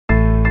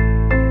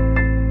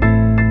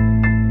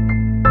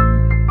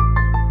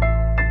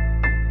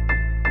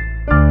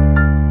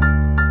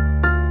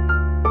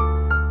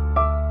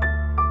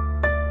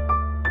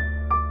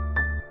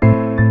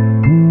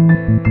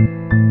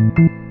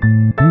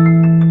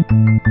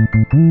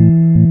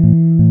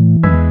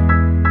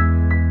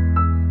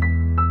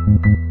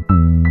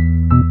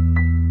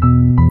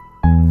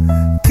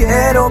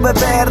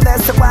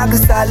agua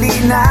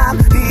cristalina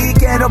y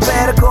quiero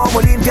ver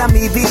cómo limpia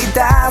mi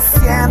vida.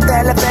 Siente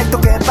el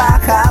efecto que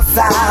baja,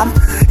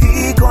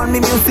 y con mi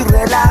music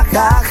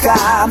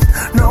relaja.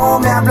 No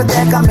me hables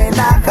de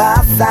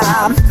camenajas,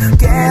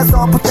 que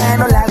eso pues te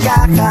no la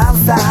gajas.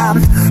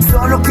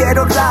 Solo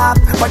quiero rap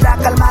para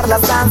calmar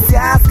las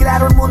ansias,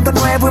 crear un mundo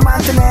nuevo y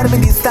mantener mi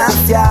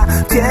distancia.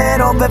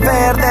 Quiero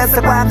beber de esa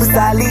agua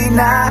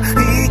cristalina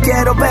y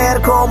quiero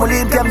ver cómo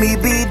limpia mi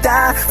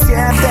vida.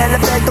 Siente el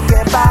efecto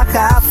que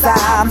baja,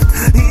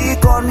 y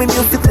con mi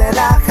music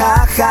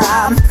relaja.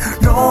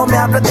 No me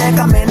hables de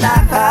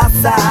camenajas,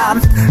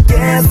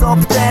 que eso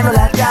te no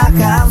la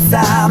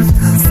gajas.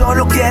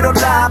 Solo quiero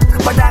rap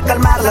para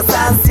calmar las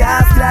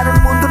ansias, crear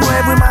un mundo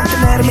nuevo y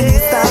mantener mi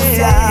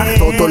distancia.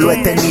 Todo lo he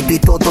tenido y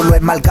todo lo he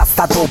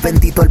malgastado.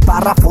 Bendito el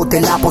párrafo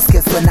de la voz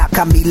que suena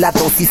a mi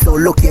lado. Si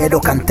solo quiero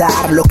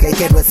cantar, lo que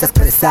quiero es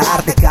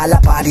expresar. Deja la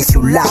avaricia a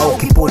un lado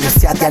y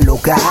ponerse a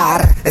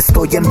dialogar.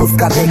 Estoy en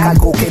busca de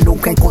algo que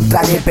nunca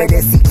encontraré.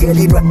 Veré si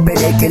quiere y no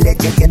esperé que le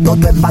llegue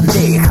todo en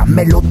bandeja.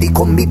 Me lo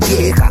digo mi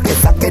vieja, que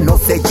esa que no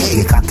se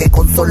llega, que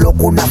con solo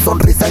una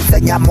sonrisa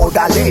enseña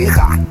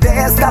moraleja.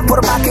 De esta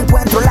forma que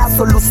encuentro la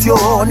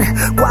solución,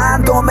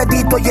 cuando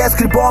medito y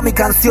escribo mi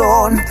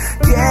canción.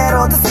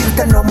 Quiero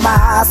decirte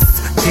nomás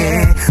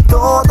que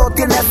todo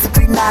tiene su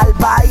final,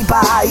 bye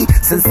bye.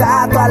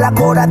 Sensato a la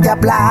hora de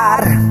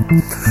hablar,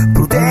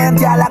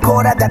 prudente a la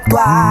hora de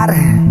actuar.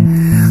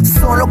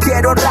 Solo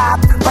quiero rap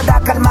para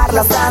calmar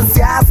las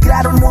ansias,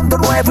 crear un mundo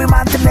nuevo y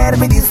mantener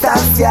mi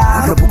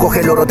distancia. No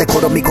coge el oro,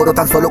 decoro mi coro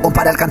tan solo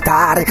compara al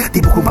cantar.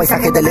 Dibujo un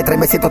paisaje de letra y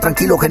me siento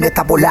tranquilo en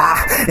esta bola.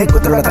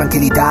 Encuentro la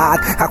tranquilidad,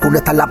 aún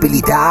está la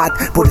habilidad.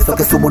 Por eso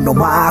que sumo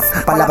nomás,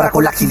 palabra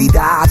con la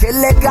agilidad. Que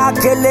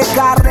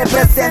lega,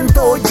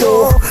 represento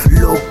yo.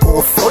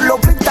 Loco, solo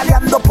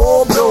cristaleando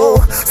pobro.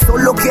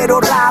 Solo quiero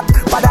rap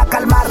para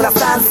calmar las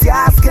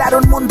ansias, crear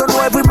un mundo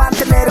nuevo y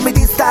mantener mi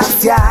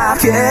distancia.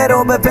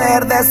 Quiero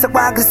beber de esa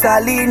agua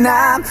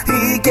cristalina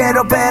y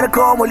quiero ver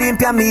cómo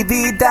limpia mi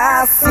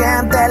vida.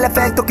 Siente el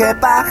efecto que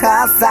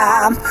baja,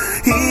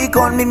 y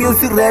con mi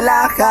music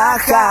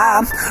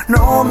relaja.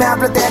 No me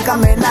hables de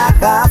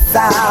camenajas,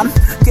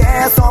 que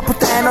eso pues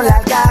te no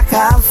la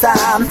gajas.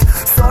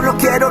 Solo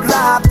quiero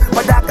rap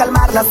para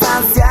calmar las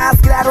ansias,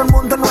 crear un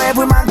mundo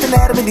nuevo y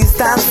mantener mi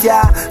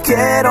distancia.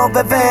 Quiero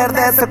beber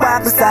de esa agua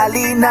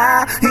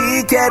cristalina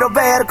y quiero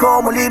ver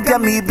cómo limpia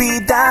mi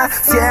vida.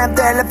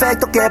 Siente el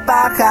efecto que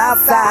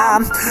baja,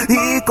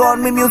 y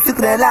con mi music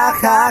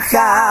relaja.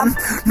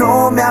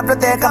 No me hables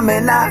de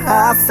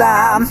camenajas,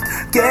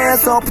 que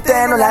eso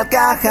te no la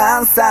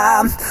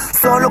alcanza.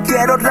 Solo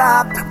quiero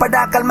rap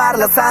para calmar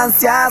las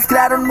ansias,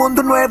 crear un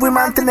mundo nuevo y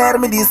mantener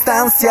mi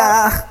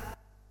distancia.